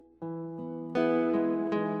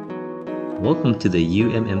Welcome to the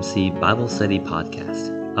UMMC Bible Study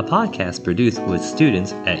Podcast, a podcast produced with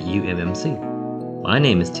students at UMMC. My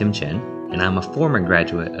name is Tim Chen, and I'm a former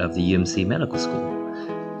graduate of the UMC Medical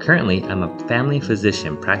School. Currently, I'm a family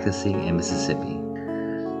physician practicing in Mississippi.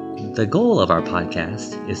 The goal of our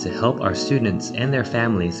podcast is to help our students and their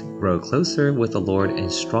families grow closer with the Lord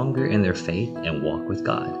and stronger in their faith and walk with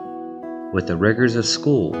God. With the rigors of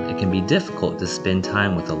school, it can be difficult to spend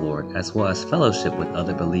time with the Lord as well as fellowship with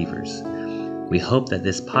other believers. We hope that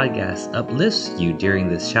this podcast uplifts you during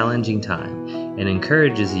this challenging time and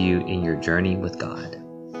encourages you in your journey with God.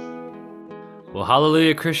 Well,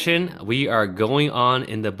 hallelujah, Christian. We are going on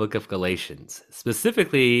in the book of Galatians,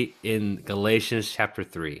 specifically in Galatians chapter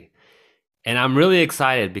 3. And I'm really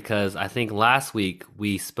excited because I think last week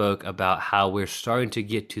we spoke about how we're starting to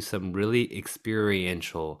get to some really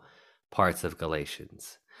experiential parts of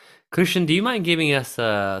Galatians. Christian, do you mind giving us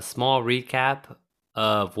a small recap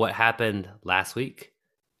of what happened last week?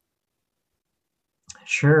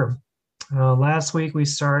 Sure. Last week we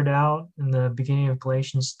started out in the beginning of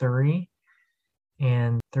Galatians 3,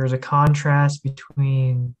 and there's a contrast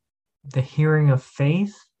between the hearing of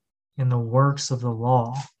faith and the works of the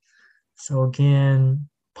law. So again,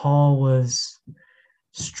 Paul was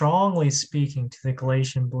strongly speaking to the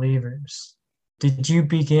Galatian believers. Did you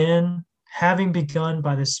having begun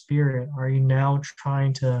by the Spirit, are you now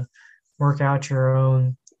trying to work out your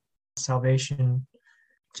own salvation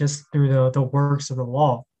just through the works of the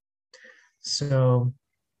law? So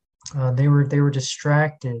they were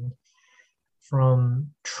distracted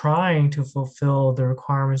from trying to fulfill the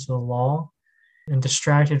requirements of the law and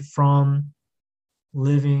distracted from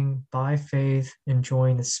living by faith,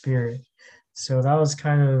 enjoying the Spirit. So that was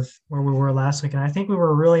kind of where we were last week. And I think we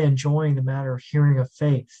were really enjoying the matter of hearing of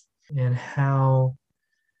faith and how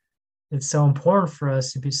it's so important for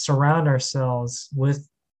us to surround ourselves with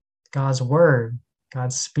God's word,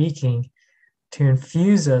 God's speaking, to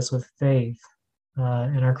infuse us with faith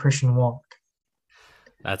in our Christian walk.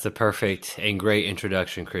 That's a perfect and great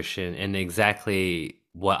introduction, Christian, and exactly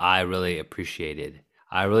what I really appreciated.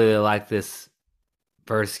 I really like this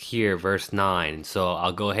verse here, verse 9. So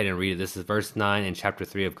I'll go ahead and read it. This is verse 9 in chapter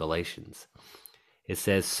 3 of Galatians. It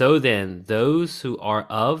says, "So then, those who are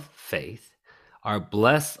of faith are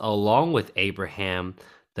blessed along with Abraham,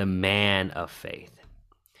 the man of faith."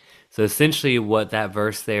 So essentially what that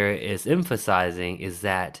verse there is emphasizing is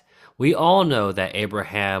that we all know that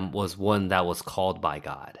Abraham was one that was called by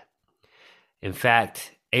God. In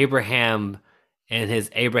fact, Abraham and his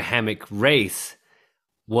Abrahamic race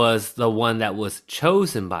was the one that was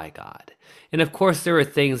chosen by God. And of course, there were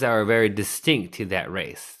things that were very distinct to that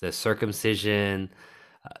race. The circumcision,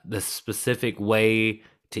 the specific way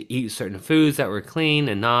to eat certain foods that were clean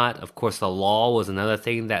and not. Of course, the law was another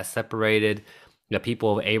thing that separated the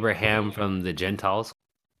people of Abraham from the Gentiles.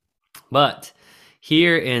 But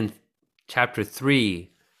here in chapter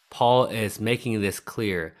 3, Paul is making this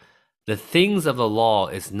clear. The things of the law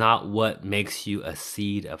is not what makes you a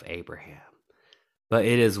seed of Abraham, but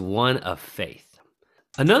it is one of faith.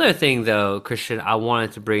 Another thing, though, Christian, I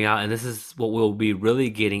wanted to bring out, and this is what we'll be really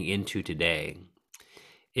getting into today,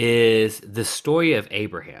 is the story of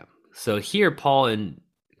Abraham. So here, Paul in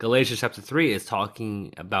Galatians chapter 3 is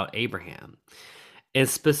talking about Abraham. And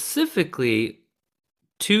specifically,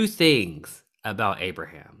 two things about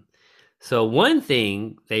Abraham. So one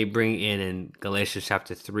thing they bring in Galatians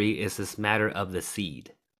chapter 3 is this matter of the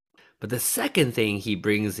seed. But the second thing he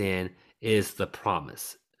brings in is the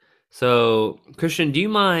promise. So, Christian, do you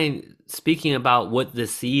mind speaking about what the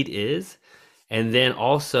seed is? And then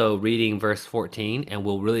also reading verse 14, and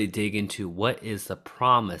we'll really dig into what is the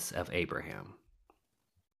promise of Abraham.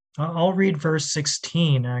 I'll read verse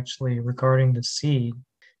 16, actually, regarding the seed.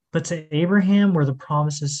 "But to Abraham were the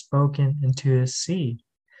promises spoken into his seed.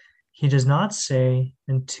 He does not say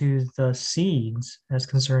into the seeds as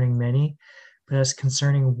concerning many, but as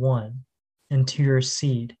concerning one, into your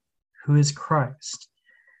seed, who is Christ."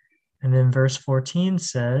 And then verse 14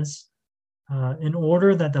 says, "In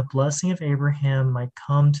order that the blessing of Abraham might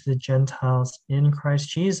come to the Gentiles in Christ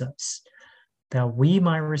Jesus, that we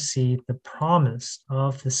might receive the promise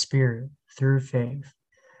of the Spirit through faith."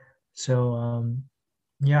 So,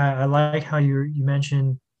 I like how you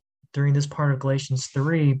mentioned during this part of Galatians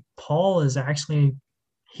 3, Paul is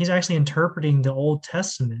he's actually interpreting the Old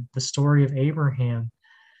Testament, the story of Abraham,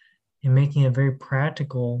 and making it very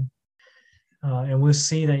practical. And we'll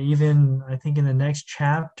see that even, I think, in the next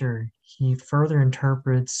chapter, he further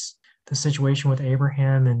interprets the situation with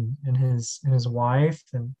Abraham and his wife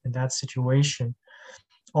and that situation.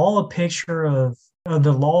 All a picture of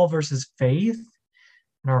the law versus faith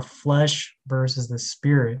and our flesh versus the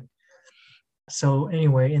spirit. So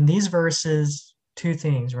anyway, in these verses, two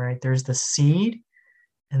things, right? There's the seed,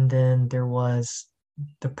 and then there was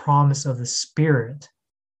the promise of the Spirit.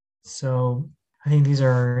 So I think these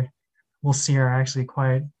are, we'll see, are actually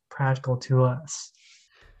quite practical to us.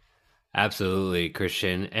 Absolutely,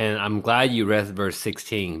 Christian. And I'm glad you read verse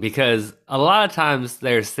 16 because a lot of times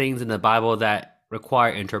there's things in the Bible that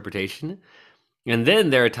require interpretation. And then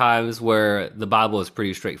there are times where the Bible is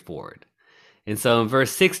pretty straightforward. And so in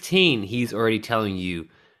verse 16, he's already telling you,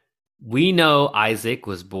 we know Isaac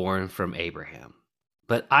was born from Abraham,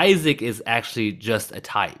 but Isaac is actually just a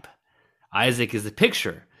type. Isaac is a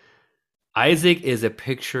picture. Isaac is a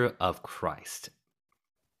picture of Christ.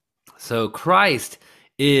 So Christ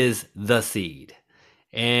is the seed.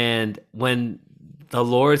 And when the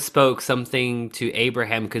Lord spoke something to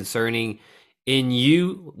Abraham concerning, in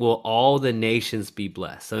you will all the nations be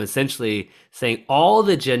blessed. So essentially saying all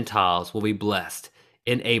the Gentiles will be blessed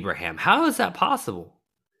in Abraham. How is that possible?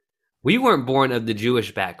 We weren't born of the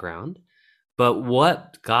Jewish background, but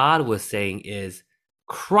what God was saying is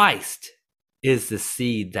Christ is the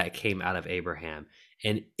seed that came out of Abraham.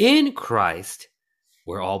 And in Christ,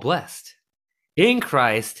 we're all blessed. In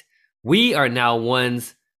Christ, we are now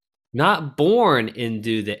ones not born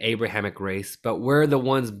into the Abrahamic race, but we're the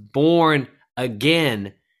ones born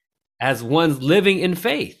again as ones living in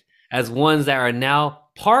faith, as ones that are now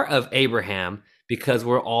part of Abraham because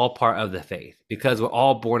we're all part of the faith, because we're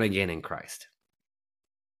all born again in Christ,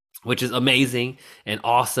 which is amazing and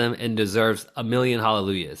awesome and deserves a million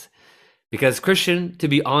hallelujahs. Because, Christian, to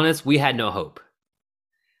be honest, we had no hope.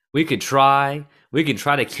 We could try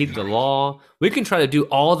to keep the law, we can try to do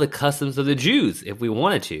all the customs of the Jews if we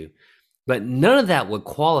wanted to, but none of that would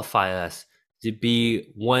qualify us to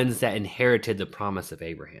be ones that inherited the promise of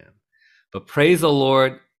Abraham. But praise the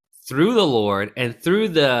Lord, through the Lord and through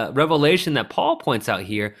the revelation that Paul points out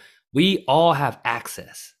here, we all have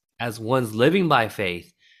access as ones living by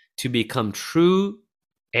faith to become true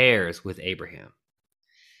heirs with Abraham.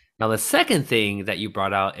 Now, the second thing that you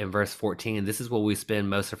brought out in verse 14, and this is what we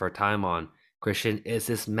spend most of our time on, Christian, is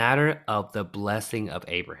this matter of the blessing of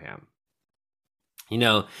Abraham. You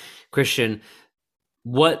know, Christian,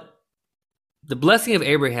 what the blessing of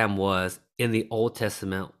Abraham was in the Old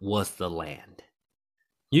Testament was the land.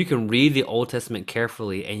 You can read the Old Testament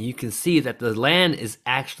carefully and you can see that the land is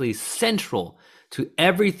actually central to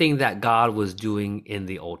everything that God was doing in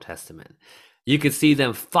the Old Testament. You can see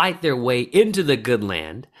them fight their way into the good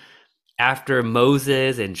land. After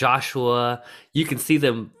Moses and Joshua, you can see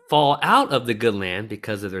them fall out of the good land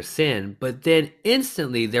because of their sin, but then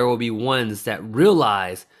instantly there will be ones that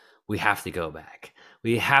realize we have to go back.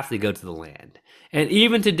 We have to go to the land. And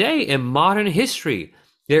even today in modern history,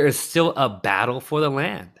 there is still a battle for the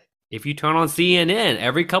land. If you turn on CNN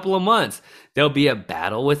every couple of months, there'll be a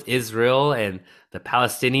battle with Israel and the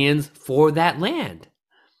Palestinians for that land.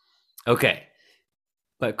 Okay,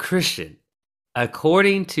 but Christian,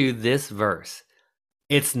 according to this verse,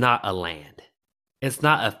 it's not a land. It's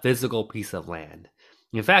not a physical piece of land.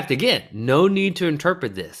 In fact, again, no need to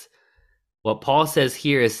interpret this. What Paul says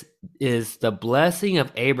here is the blessing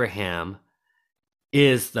of Abraham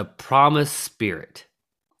is the promised spirit.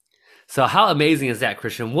 So how amazing is that,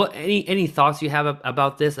 Christian? What any thoughts you have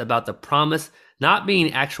about this, about the promise not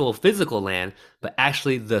being actual physical land, but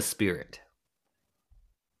actually the spirit?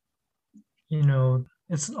 You know,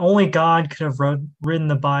 it's only God could have written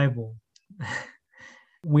the Bible.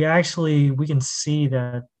 We can see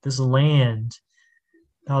that this land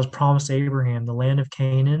that was promised to Abraham, the land of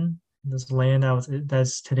Canaan, this land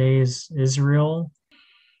that's today's Israel.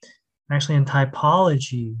 Actually, in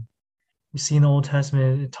typology, we see in the Old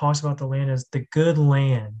Testament it talks about the land as the good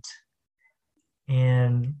land,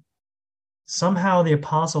 and somehow the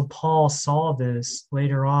Apostle Paul saw this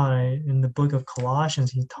later on in the book of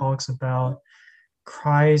Colossians. He talks about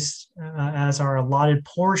Christ as our allotted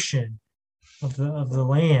portion of the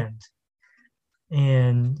land.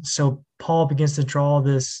 And so Paul begins to draw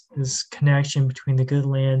this connection between the good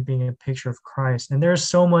land being a picture of Christ. And there's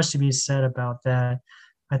so much to be said about that.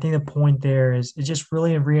 I think the point there is it just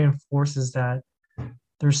really reinforces that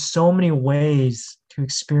there's so many ways to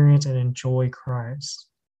experience and enjoy Christ.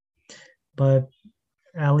 But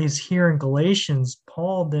at least here in Galatians,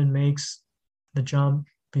 Paul then makes the jump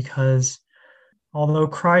because although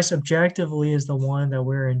Christ objectively is the one that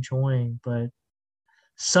we're enjoying, but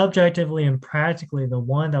subjectively and practically, the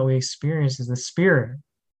one that we experience is the Spirit.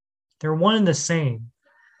 They're one and the same.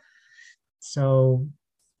 So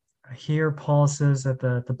here Paul says that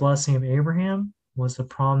the blessing of Abraham was the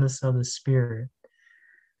promise of the Spirit.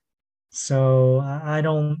 So I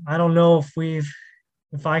don't know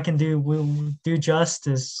if I can do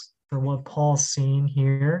justice for what Paul's seeing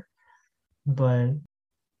here, but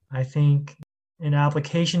I think in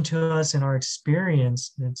application to us in our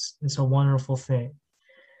experience, it's a wonderful thing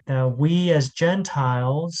that we as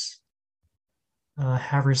Gentiles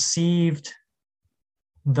have received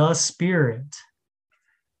the Spirit,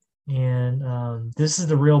 and this is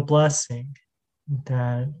the real blessing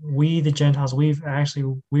that we, the Gentiles, we've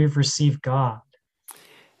received God.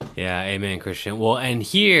 Yeah, amen, Christian. Well, and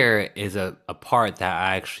here is a part that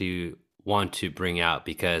I actually want to bring out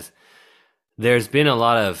because there's been a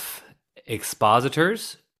lot of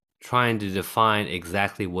expositors trying to define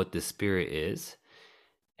exactly what the Spirit is.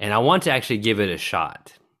 And I want to actually give it a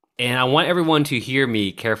shot. And I want everyone to hear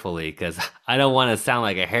me carefully because I don't want to sound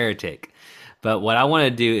like a heretic. But what I want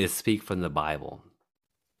to do is speak from the Bible.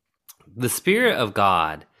 The Spirit of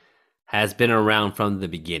God has been around from the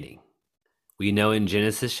beginning. We know in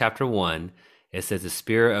Genesis chapter 1, it says the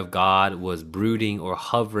Spirit of God was brooding or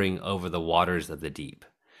hovering over the waters of the deep.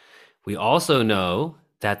 We also know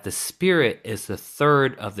that the Spirit is the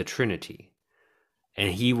third of the Trinity.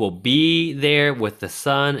 And he will be there with the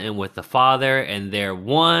Son and with the Father, and they're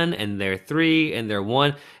one, and they're three, and they're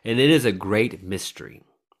one, and it is a great mystery.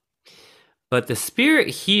 But the Spirit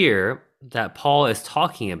here that Paul is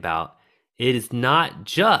talking about, it is not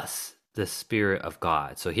just the Spirit of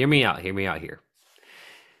God. So hear me out here.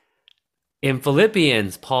 In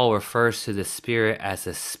Philippians, Paul refers to the Spirit as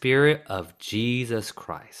the Spirit of Jesus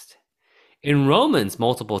Christ. In Romans,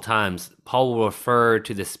 multiple times, Paul will refer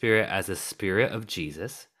to the Spirit as the Spirit of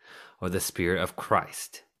Jesus or the Spirit of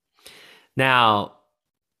Christ. Now,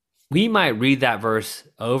 we might read that verse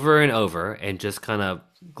over and over and just kind of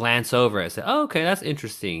glance over it and say, oh, okay, that's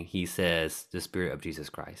interesting. He says the Spirit of Jesus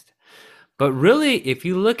Christ. But really, if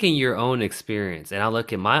you look in your own experience, and I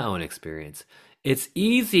look at my own experience, it's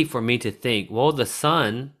easy for me to think, well, the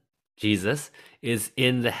Son, Jesus, is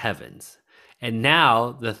in the heavens. And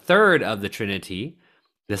now the third of the Trinity,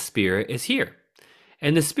 the Spirit, is here.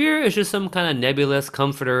 And the Spirit is just some kind of nebulous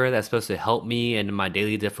comforter that's supposed to help me in my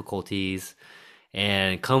daily difficulties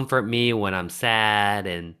and comfort me when I'm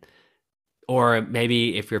sad. Or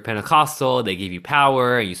maybe if you're Pentecostal, they give you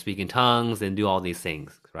power and you speak in tongues and do all these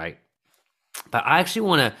things, right? But I actually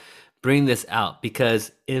want to bring this out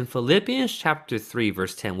because in Philippians chapter 3,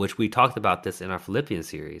 verse 10, which we talked about this in our Philippians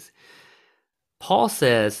series, Paul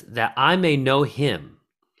says that I may know him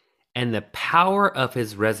and the power of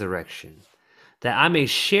his resurrection, that I may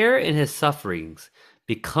share in his sufferings,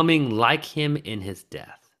 becoming like him in his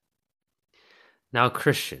death. Now,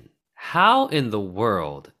 Christian, how in the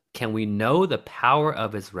world can we know the power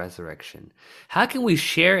of his resurrection? How can we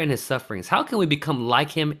share in his sufferings? How can we become like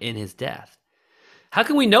him in his death? How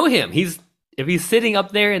can we know him? If he's sitting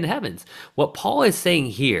up there in the heavens. What Paul is saying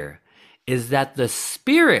here is that the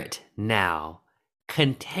Spirit now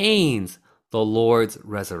contains the Lord's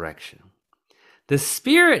resurrection. The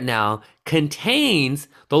Spirit now contains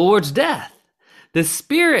the Lord's death. The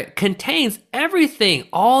Spirit contains everything,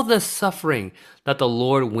 all the suffering that the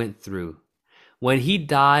Lord went through. When he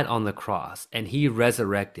died on the cross and he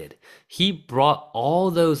resurrected, he brought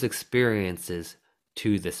all those experiences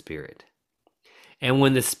to the Spirit. And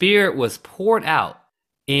when the Spirit was poured out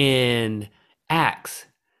in Acts,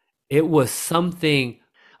 it was something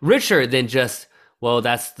richer than just, well,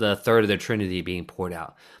 that's the third of the Trinity being poured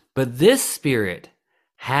out. But this Spirit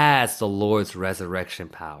has the Lord's resurrection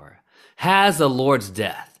power, has the Lord's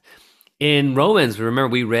death. In Romans, remember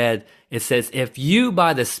we read, it says, if you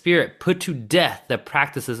by the Spirit put to death the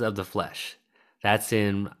practices of the flesh. That's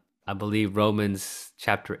in, I believe, Romans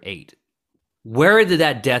chapter 8. Where did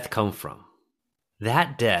that death come from?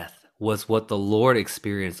 That death was what the Lord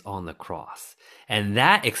experienced on the cross. And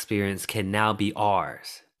that experience can now be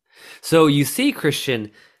ours. So you see,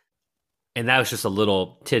 Christian, and that was just a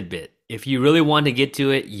little tidbit. If you really want to get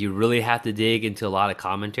to it, you really have to dig into a lot of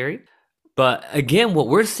commentary. But again, what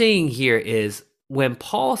we're seeing here is when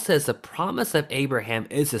Paul says the promise of Abraham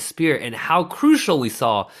is the Spirit and how crucial we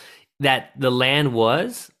saw that the land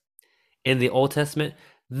was in the Old Testament,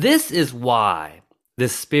 this is why the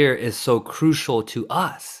Spirit is so crucial to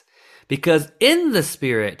us. Because in the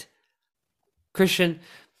Spirit, Christian,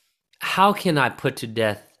 how can I put to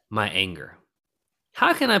death my anger?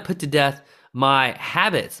 How can I put to death my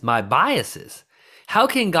habits, my biases? How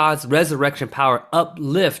can God's resurrection power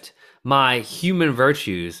uplift my human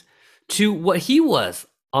virtues to what he was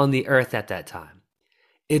on the earth at that time?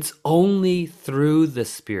 It's only through the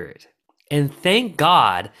Spirit. And thank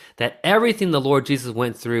God that everything the Lord Jesus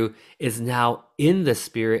went through is now in the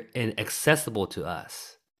Spirit and accessible to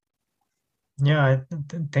us. Yeah,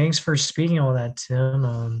 thanks for speaking all that,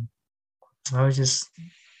 Tim. I was just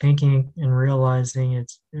thinking and realizing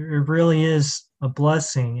it really is a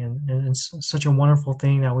blessing, and it's such a wonderful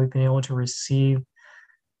thing that we've been able to receive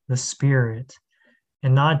the Spirit,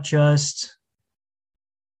 and not just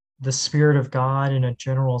the Spirit of God in a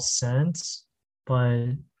general sense, but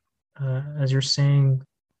as you're saying,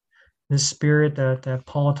 this Spirit that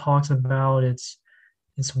Paul talks about, it's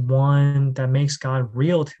one that makes God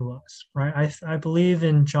real to us, right? I believe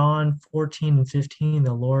in John 14 and 15,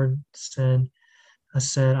 the Lord said,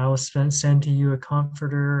 I will send to you a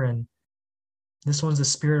comforter, and this one's the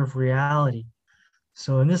Spirit of reality.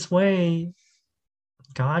 So in this way,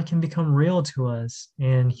 God can become real to us,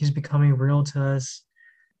 and He's becoming real to us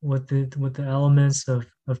with the elements of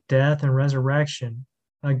death and resurrection,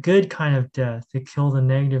 a good kind of death to kill the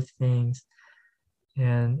negative things,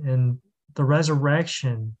 and the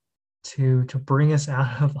resurrection to bring us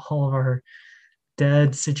out of all of our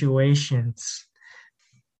dead situations.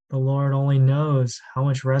 The Lord only knows how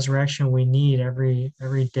much resurrection we need every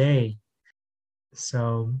day.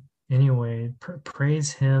 So anyway,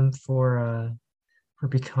 praise Him for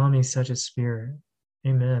becoming such a spirit.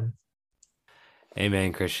 Amen.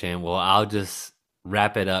 Amen, Christian. Well, I'll just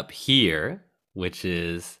wrap it up here, which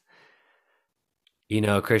is,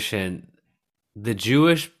 Christian, the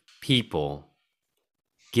Jewish people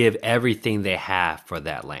give everything they have for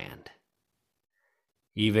that land.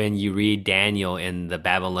 Even you read Daniel in the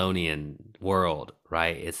Babylonian world,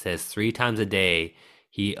 right? It says 3 times a day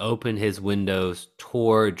he opened his windows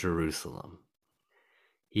toward Jerusalem.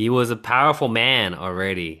 He was a powerful man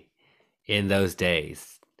already in those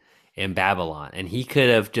days in Babylon, and he could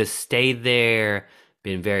have just stayed there,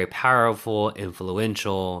 been very powerful,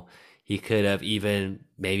 influential. He could have even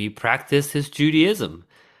maybe practiced his Judaism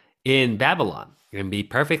in Babylon and be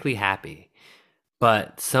perfectly happy.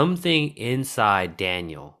 But something inside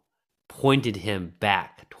Daniel pointed him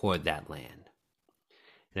back toward that land.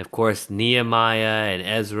 And of course, Nehemiah and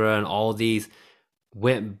Ezra and all these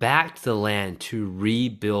went back to the land to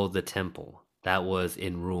rebuild the temple that was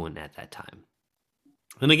in ruin at that time.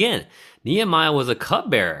 And again, Nehemiah was a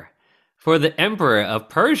cupbearer for the emperor of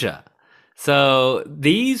Persia. So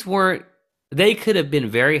they could have been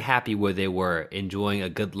very happy where they were, enjoying a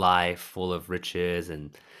good life full of riches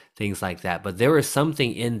and things like that. But there was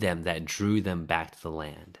something in them that drew them back to the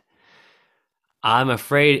land. I'm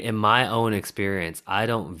afraid in my own experience, I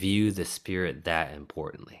don't view the Spirit that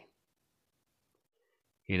importantly.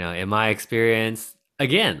 In my experience,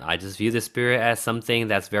 again, I just view the Spirit as something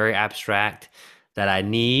that's very abstract that I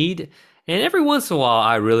need. And every once in a while,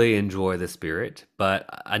 I really enjoy the Spirit, but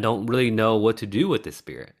I don't really know what to do with the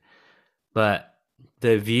Spirit. But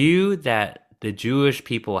the view that the Jewish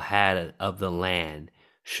people had of the land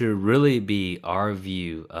should really be our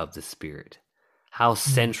view of the Spirit, how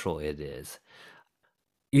central it is.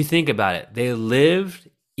 You think about it. They lived,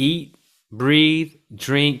 eat, breathe,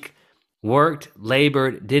 drink, worked,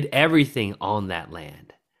 labored, did everything on that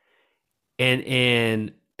land. And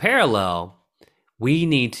in parallel, we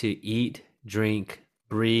need to eat, drink,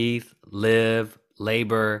 breathe, live,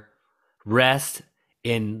 labor, rest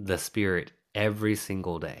in the Spirit every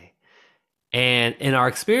single day. And in our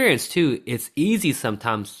experience too, it's easy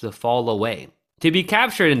sometimes to fall away, to be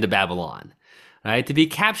captured into Babylon, right? To be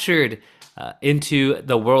captured into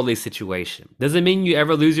the worldly situation. Doesn't mean you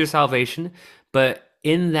ever lose your salvation, but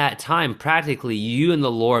in that time, practically, you and the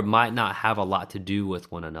Lord might not have a lot to do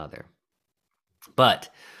with one another. But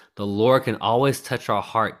the Lord can always touch our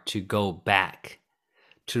heart to go back,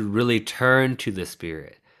 to really turn to the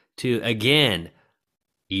Spirit, to again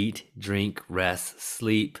eat, drink, rest,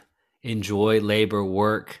 sleep, enjoy, labor,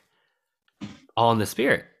 work, all in the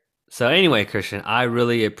Spirit. So anyway, Christian, I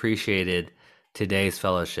really appreciated today's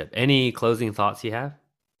fellowship. Any closing thoughts you have?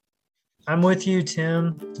 I'm with you,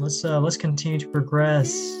 Tim. Let's continue to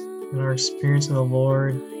progress in our experience of the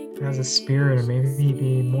Lord as a Spirit, and maybe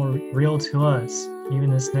be more real to us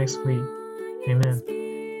even this next week. Amen.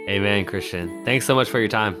 Amen, Christian. Thanks so much for your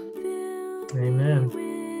time. Amen.